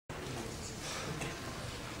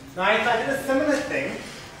Now if I did a similar thing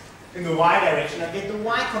in the y direction, I'd get the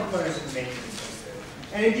y component of momentum is conserved.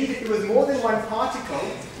 And indeed, if there was more than one particle,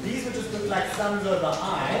 these would just look like sums over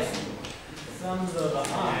i's, sums over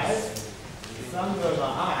i's, sums over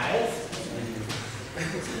i's.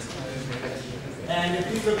 And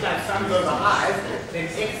if these look like sums over i's, then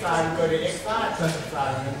xi would go to xi plus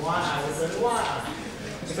epsilon, and yi would go to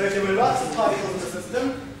yi. So if there were lots of particles in the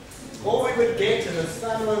system, all we would get is a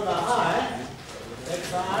sum over i, xi,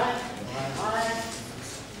 yi,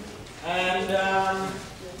 and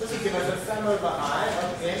this would give us a sum over I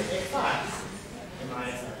of n xi. Mi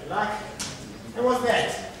xi, if you like. And what's that?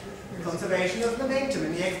 Conservation of momentum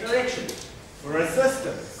in the x direction for a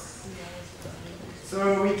system.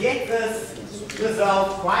 So we get this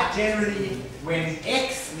result quite generally when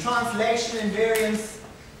x translation invariance,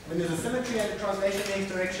 when there's a symmetry at the translation in the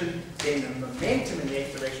x direction, then the momentum in the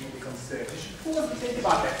x direction will be conserved. You should pause and think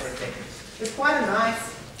about that for a second. It's quite a nice,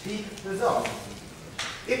 deep result.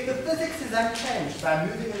 If the physics is unchanged by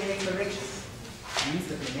moving in the x direction, it means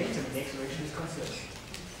that momentum in the x direction is conserved.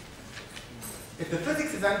 If the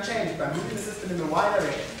physics is unchanged by moving the system in the y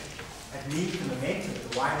direction, that means the momentum in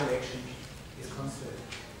the y direction is conserved.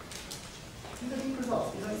 These are deep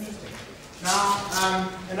results. These are interesting. Now,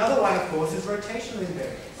 another one, of course, is rotational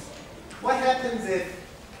invariance. What happens if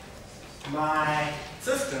my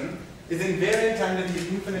system is invariant under these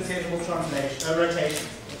infinitesimal rotations?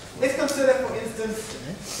 Let's consider, for instance,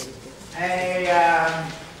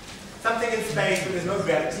 something in space where there's no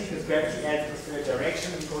gravity, because gravity adds this third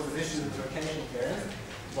direction and causes issues with rotational invariance.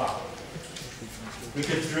 Well, we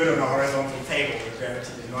could do it on a horizontal table where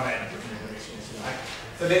gravity does not add this direction, if you like.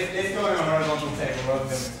 So let's go on a horizontal table rather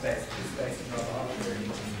than in space. This space is not arbitrary.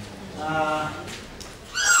 On a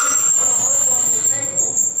horizontal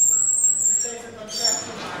table, we place a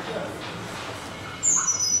contraption like this.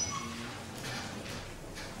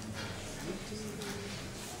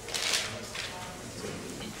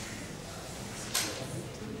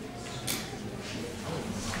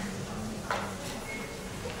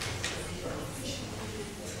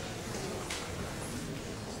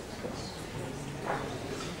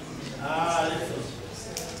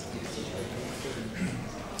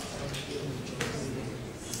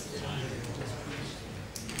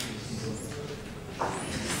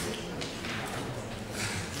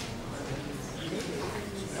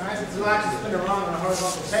 So I just spin around on a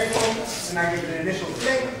horizontal table, and I give it an initial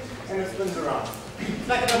flick, and it spins around. It's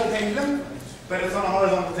like a double pendulum, but it's on a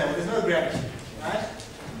horizontal table. There's no gravity, right?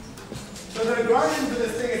 So the Lagrangian for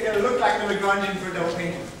this thing is going to look like the Lagrangian for a double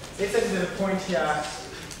pendulum. Let's say there's a point here,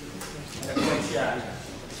 and a point here.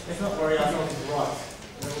 Let's not worry ourselves with rods.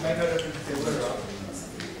 It will make no difference if they were rods.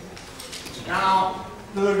 Now,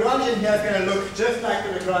 the Lagrangian here is going to look just like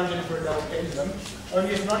the Lagrangian for a double pendulum,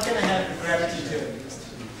 only it's not going to have the gravity to it.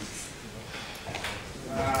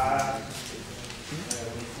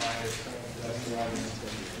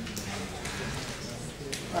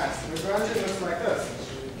 Right, so the Lagrangian looks like this.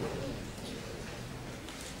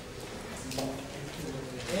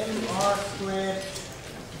 mr squared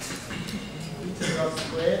beta dot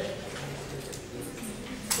squared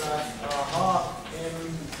plus a half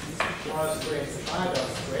mr squared phi dot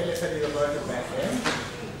squared. Let's say these are both at back end.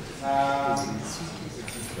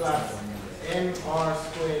 Plus mr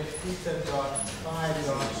squared theta dot phi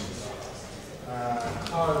dot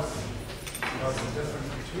cos of the difference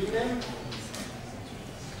between them.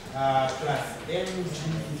 Plus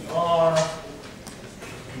mgr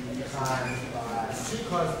times by c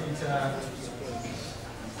cos theta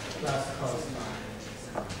plus cos phi.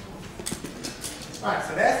 Alright,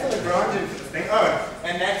 so that's the Lagrangian for this thing. Oh,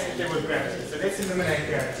 and that's if there was gravity. So let's eliminate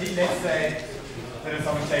gravity. Let's say that it's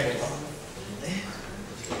on a tabletop.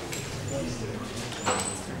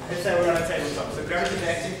 Let's say we're on a tabletop. So gravity is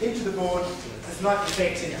acting into the board. It's not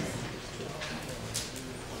affecting us.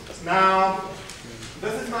 Now,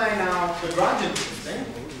 this is my Lagrangian for this thing.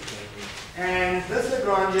 And this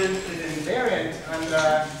Lagrangian is invariant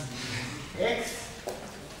under x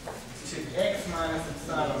to x minus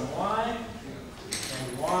epsilon y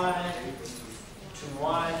and y to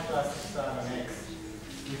y plus epsilon x.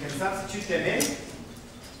 You can substitute them in.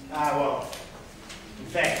 Well, in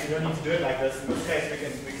fact, we don't need to do it like this. In this case,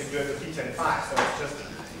 we can do it with theta and phi. So it's just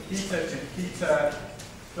theta to theta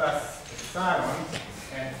plus epsilon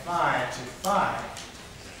and phi to phi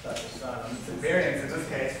plus epsilon. The variance in this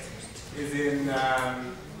case is in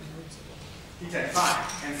theta and phi.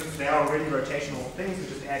 And since they are already rotational things, we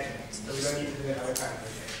just add to them. So we don't need to do that other kind of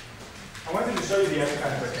rotation. I wanted to show you the other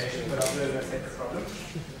kind of rotation, but I'll do it in a separate problem.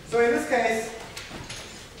 So in this case,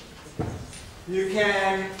 you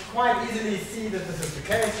can quite easily see that this is the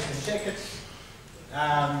case. You can check it.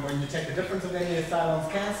 When you take the difference of any epsilons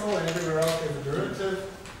cancel, and everywhere else there's a derivative,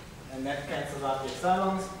 and that cancels out the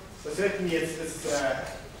epsilons. So certainly it's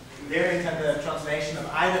invariant under the translation of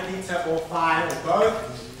either theta or phi or both.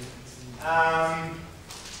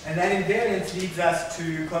 And that invariance leads us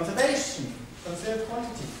to conservation, conserved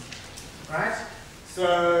quantities, right?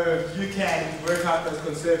 So you can work out those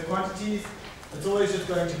conserved quantities. It's always just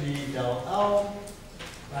going to be del L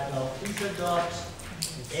by del theta dot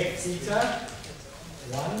f theta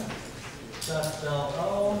 1 plus del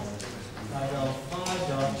L by del phi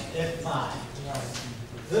dot f phi.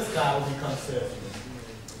 This guy will be conserved.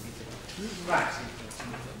 Right.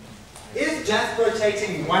 Is just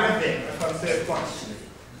rotating one of them a conserved quantity?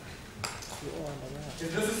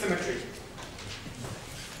 Is this a symmetry?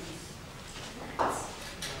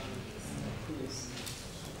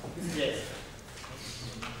 Yes.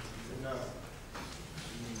 No.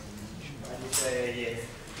 Why do you say yes?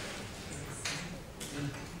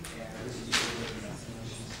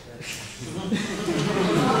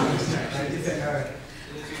 Why do you say no?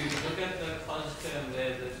 If you look at the cos term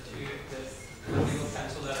there, you will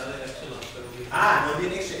cancel that other epsilon. So there'll be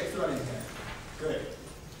an extra epsilon in here. Good.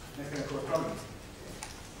 That's going to cause problems.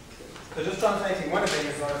 So just translating one of them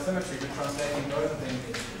is not a symmetry, but translating both of them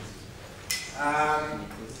is.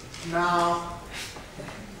 Now,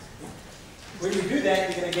 when you do that,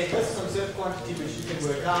 you're going to get this conserved quantity which you can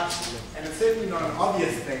work out, and it's certainly not an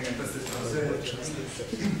obvious thing that this is conserved,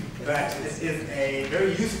 but it is a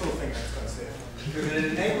very useful thing that's conserved, because it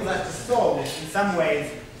enables us to solve, in some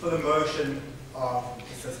ways, for the motion of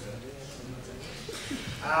the system.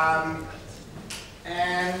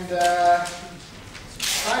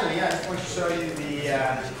 Finally, I just want to show you the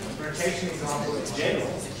rotation example in general.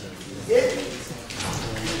 If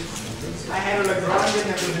I had a Lagrangian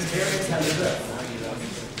that was invariant under this,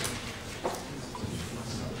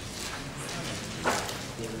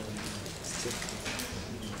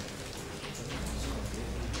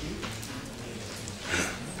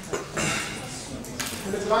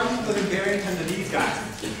 the Lagrangian was invariant under these guys.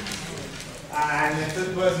 And if this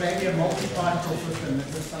was maybe a multi-particle system,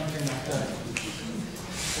 this is something like that,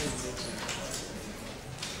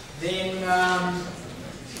 then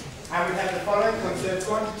I would have the following conserved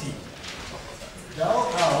quantity.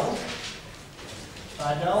 Del L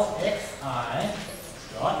by del xi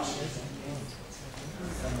dot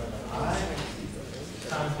sum of I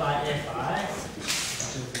times by fi,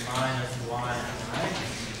 which is minus yi,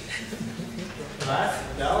 plus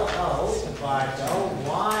del L by del yi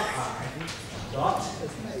dot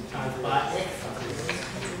times by xi.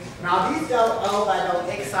 Now these del L by del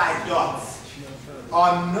xi dots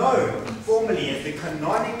are known formally as the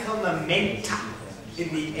canonical momenta in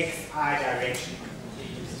the xi direction.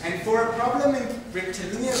 And for a problem in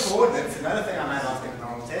rectilinear coordinates, another thing I might ask in a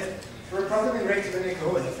normal test, for a problem in rectilinear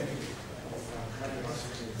coordinates,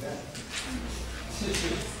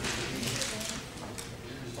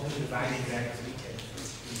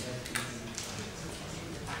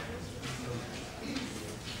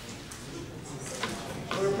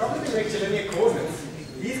 for a problem in rectilinear coordinates,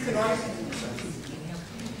 these canonical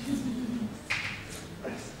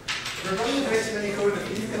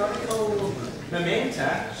these canonical momenta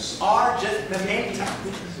are just momenta.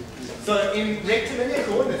 So in rectilinear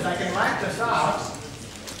coordinates, I can write this out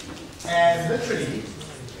as literally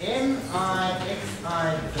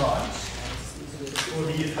mixi dot, or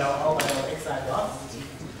these del L by del xi dot,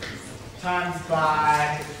 times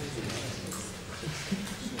by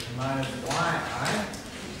minus yi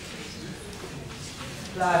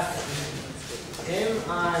plus miyi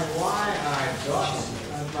dot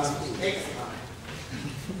times by xi.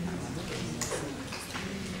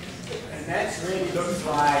 And that really looks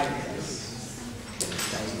like,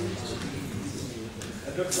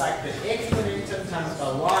 it looks like the x momentum times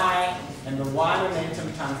by y and the y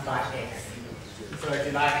momentum times by x. So if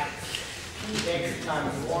you like, x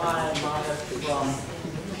times y minus from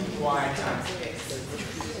y times x.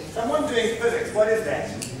 Someone doing physics, what is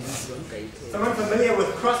that? Someone familiar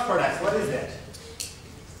with cross products, what is that?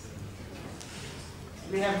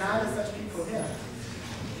 We have 9 of such people here.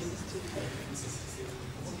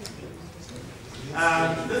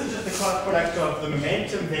 This is just the cross product of the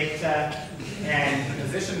momentum vector and the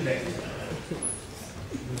position vector,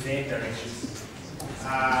 the z direction.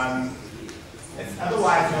 It's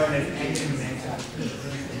otherwise known as anti-momentum.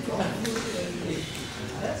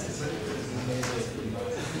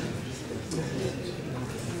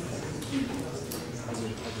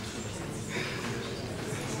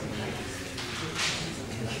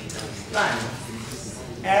 Right.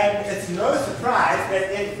 And it's no surprise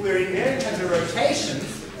that if we're invariant under rotations,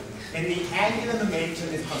 then the angular momentum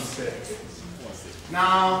is conserved.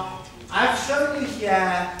 Now, I've shown you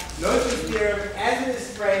here Noether's theorem as it is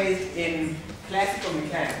phrased in classical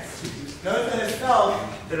mechanics. Noether herself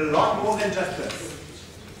did a lot more than just this.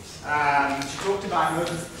 She talked about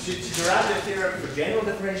she derived the theorem for general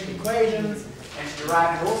differential equations, and she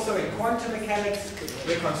derived it also in quantum mechanics,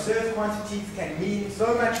 where conserved quantities can mean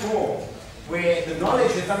so much more, where the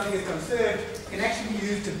knowledge that something is conserved can actually be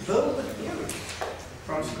used to build the theory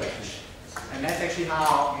from scratch. And that's actually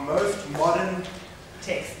how most modern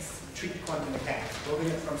texts treat quantum mechanics, building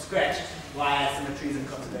it from scratch via symmetries and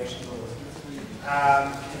conservation laws.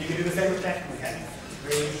 And you can do the same with classical mechanics. It's a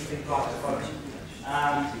very interesting part of the following.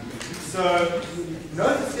 So,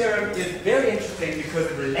 Noether's theorem is very interesting because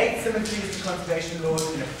it relates symmetries to conservation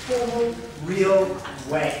laws in a formal, real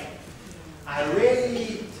way. I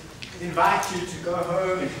really invite you to go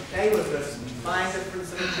home and play with this and find different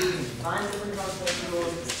symmetries and find different conservation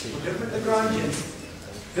laws for different Lagrangians.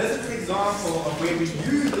 This is an example of where we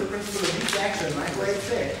use the principle of least action, like Wade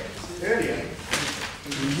said earlier.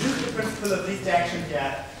 We use the principle of least action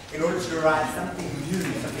here in order to derive something new,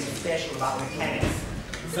 something special about mechanics,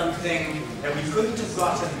 something that we couldn't have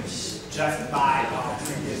gotten just by our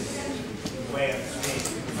previous way of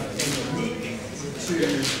thinking, something unique to the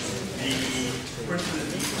principle of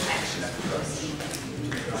least action approach.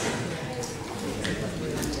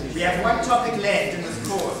 We have one topic left in this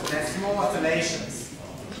course, and that's small oscillations.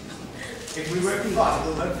 If we work fast,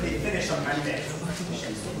 we'll hopefully finish on Monday.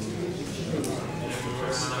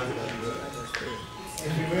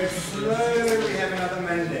 If we work slow, we have another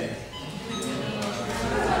Monday.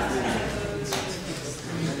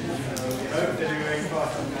 We hope that we work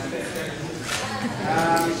fast on Monday.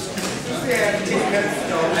 We have 10 minutes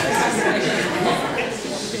to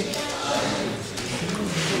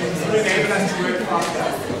will enable us to work faster.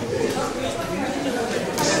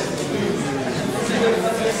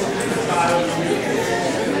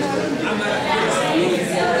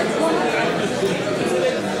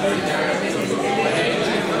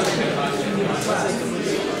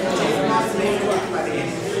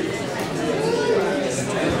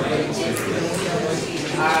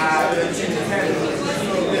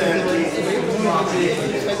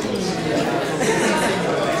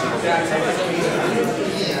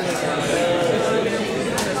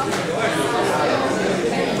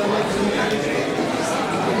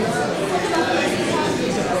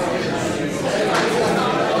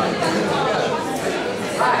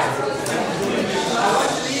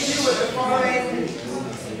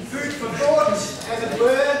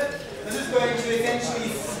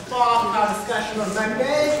 On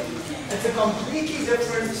Monday. It's a completely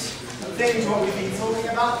different thing to what we've been talking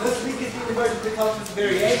about. This week has been devoted to cultures of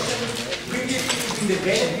variation. Previously we've been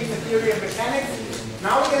developing the theory of mechanics.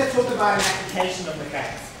 Now we're going to talk about an application of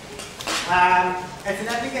mechanics. It's an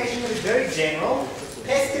application that is very general.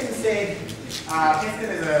 Peskin said, Peskin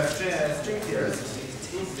is a string theorist.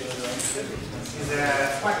 He's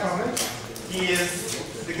quite prominent. He is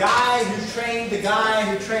the guy who trained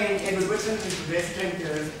Edward Whitman, who's the best string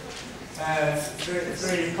theorist. It's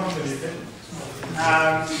very convoluted.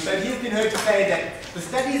 But he's been heard to say that the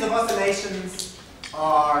studies of oscillations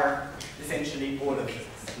are essentially all of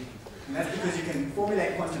physics. And that's because you can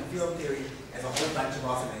formulate quantum field theory as a whole bunch of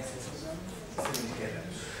oscillators sitting together.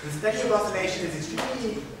 The study of oscillation is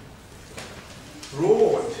extremely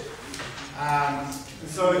broad.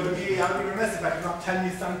 So it would be, I would be remiss if I could not tell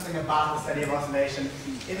you something about the study of oscillation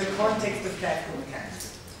in the context of classical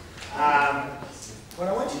mechanics. What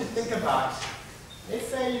I want you to think about, let's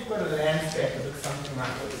say you've got a landscape that looks something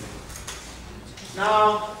like this.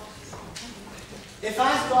 Now, if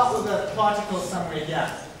I start with a particle somewhere here,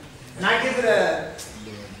 and I give it a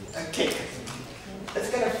kick, it's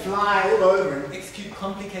going to fly all over and execute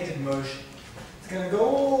complicated motion. It's going to go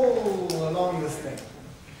all along this thing.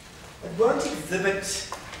 It won't exhibit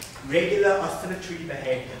regular oscillatory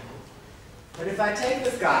behavior. But if I take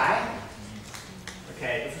this guy,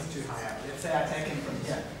 okay, this is too high up. Let's say I take him from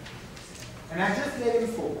here. And I just let him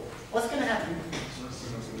fall. What's going to happen?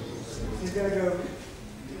 He's going to go.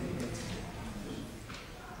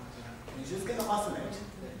 He's just going to oscillate.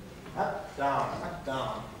 Up, down, up,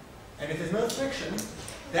 down. And if there's no friction,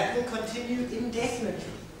 that will continue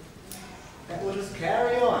indefinitely. That will just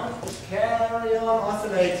carry on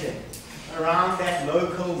oscillating around that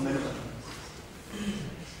local minimum.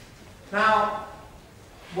 Now,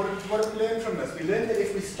 what did we learn from this? We learned that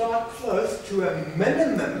if we start close to a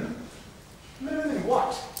minimum in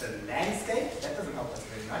what? The landscape? That doesn't help us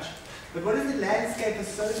very much. But what is the landscape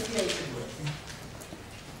associated with?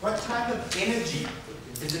 What type of energy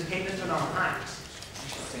is dependent on our height?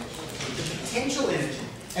 The potential energy.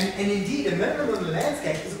 And indeed, a minimum on the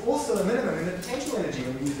landscape is also a minimum in the potential energy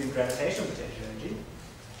when we're using gravitational potential energy.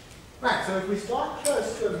 Right, so if we start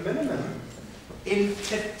close to a minimum in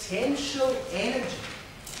potential energy,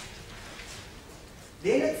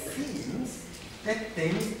 then it seems that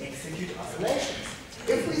things execute oscillations.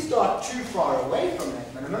 If we start too far away from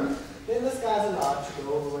that minimum, then this guy's allowed to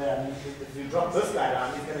go all the way. I mean, if you drop this guy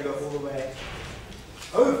down, he's going to go all the way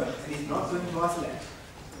over, and he's not going to oscillate.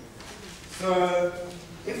 So,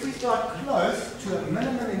 if we start close to a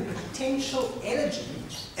minimum in potential energy,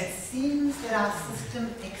 it seems that our system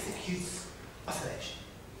executes oscillation.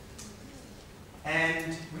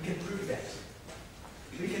 And we can prove that.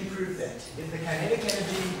 We can prove that. If the kinetic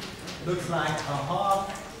energy looks like a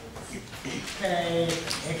half k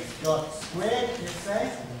x dot squared,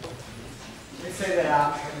 let's say that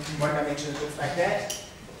our, in one dimension it looks like that,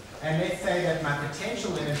 and let's say that my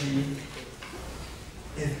potential energy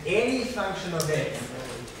is any function of x,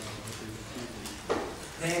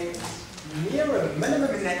 then near a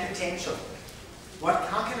minimum in that potential,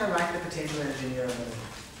 how can I write the potential energy near a minimum?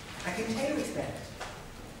 I can tailor expand it.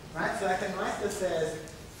 Right? So I can write this as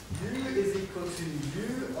u is equal to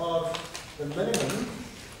u of the minimum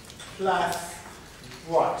plus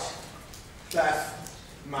what? Plus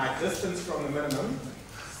my distance from the minimum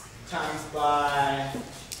times by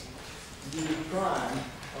u prime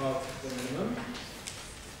of the minimum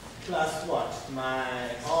plus what? My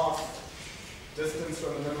half distance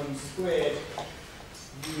from the minimum squared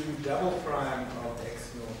u double prime of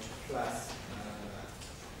x naught plus.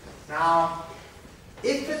 Now,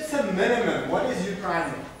 if it's a minimum, what is u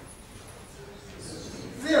prime then?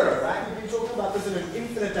 0, right? We've been talking about this in an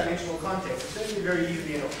infinite dimensional context. It's certainly very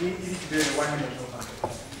easy to do in a one-dimensional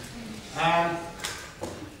context.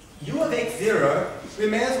 U of x 0, we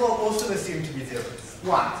may as well also assume to be 0.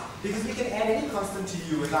 Why? Because we can add any constant to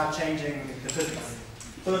u without changing the physics.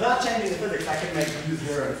 So without changing the physics, I can make u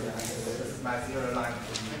 0. This is my 0 line.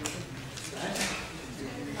 Right?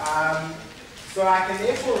 So I can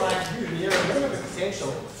therefore write u near a minimum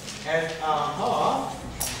potential as a half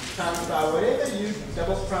times by whatever u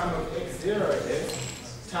double prime of x0 is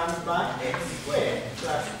times by x squared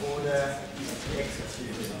plus order x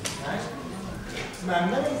cubed. Right? So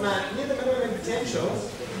near the minimum in potential,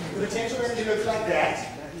 the potential energy looks like that,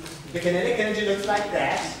 the kinetic energy looks like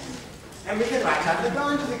that, and we can write out the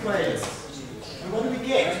Lagrange's equation. And what do we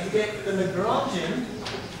get? We get the Lagrangian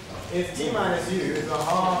is t minus u is a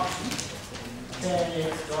half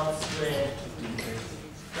kx dot squared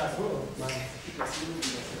plus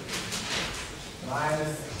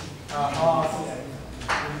minus half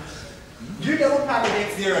u double prime of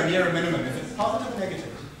x0 near a minimum. Is it positive or negative?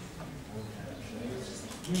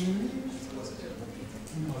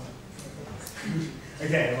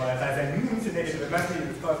 Okay, well if I say it's negative, it must mean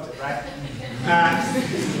it's positive, right?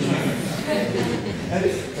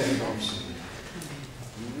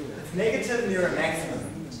 It's negative near a maximum,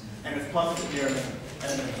 and it's positive near a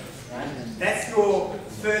minimum. Right? That's your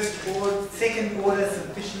first order, second order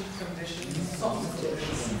sufficient conditions, soft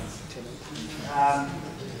conditions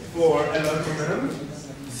for a local minimum.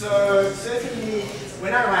 So certainly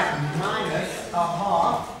when I write minus a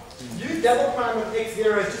half, u double prime of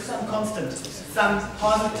x0 is just some constant, some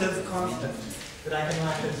positive constant that I can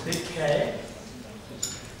write as big K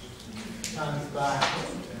times by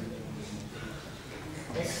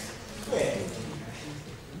x squared.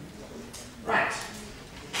 Right.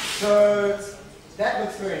 So that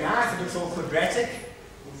looks very nice. It looks all quadratic.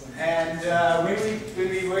 And when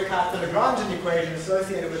we work out the Lagrangian equation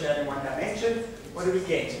associated with that in one dimension, what do we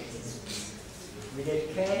get? We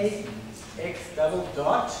get k x double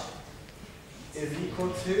dot is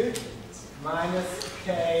equal to minus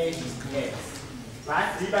k x.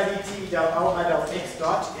 Right? d by dt del L by del x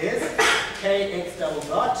dot is k x double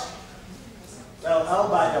dot. Well, L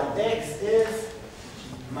by del x is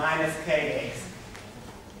minus kx.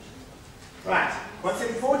 Right. What's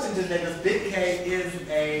important is that this big K is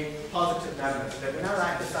a positive number. So that when I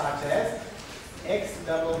write this out as x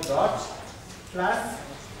double dot plus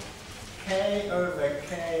k over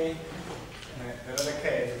k, another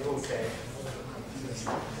k, a little k,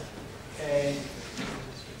 k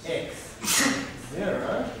x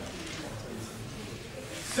 0.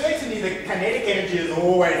 Certainly the kinetic energy is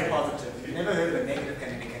always positive. You've never heard of a negative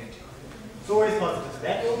kinetic energy. It's always positive. So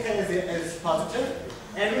that little k is positive.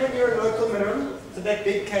 And when you're a local minimum, so that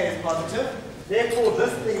big K is positive. Therefore,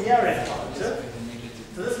 this thing here is positive.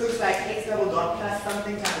 So this looks like x double dot plus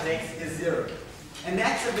something times x is 0. And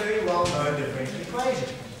that's a very well-known differential equation.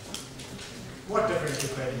 What differential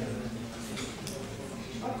equation is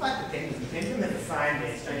it? Not quite the pendulum. The pendulum is a sign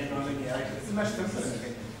there, strange nonlinearity. This is much simpler than the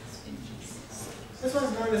pendulum. This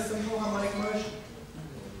one's known as simple harmonic motion.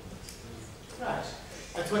 Right.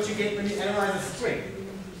 That's what you get when you analyze a string.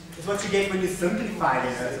 It's what you get when you simplify the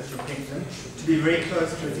analysis from Kingston to be very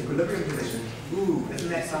close to its equilibrium position. Ooh, doesn't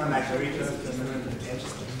that sound like very close to the minimum potential?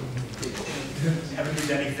 Haven't we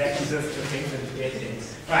done exactly this for Kingston to get there?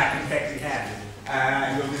 Right, in fact we have.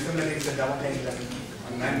 And we'll do similar things to double pendulum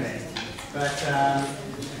on Monday. But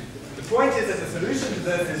the point is that the solution to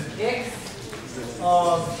this is x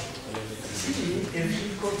of t is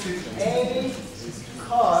equal to a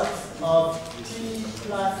cos of t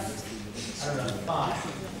plus, I don't know,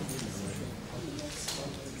 5.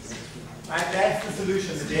 Right, that's the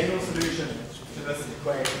solution, the general solution to this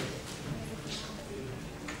equation.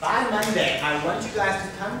 By Monday, I want you guys to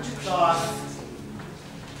come to class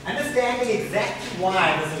understanding exactly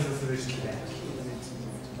why this is the solution to that.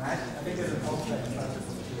 Right? I think there's an alpha in front of this.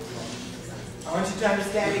 I want you to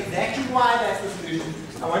understand exactly why that's the solution.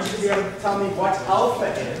 I want you to be able to tell me what alpha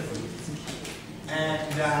is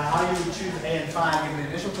and how you would choose A and phi given the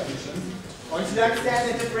initial conditions. I want you to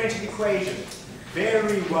understand the differential equation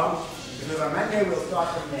very well, because on Monday we'll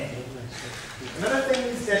start from there. Another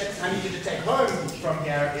thing that I need you to take home from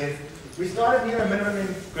here is we started near a minimum in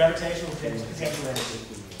gravitational potential energy.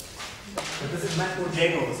 But this is much more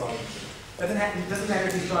general, this argument. It doesn't matter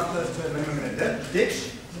if you start close to a minimum in a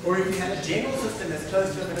ditch, or if you have a general system that's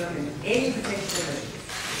close to a minimum in any potential energy.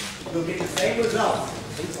 You'll get the same result.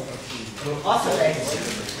 It will oscillate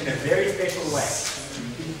in a very special way.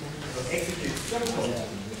 It will execute simple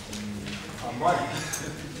harmonic.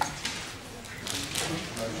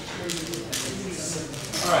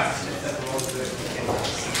 All right.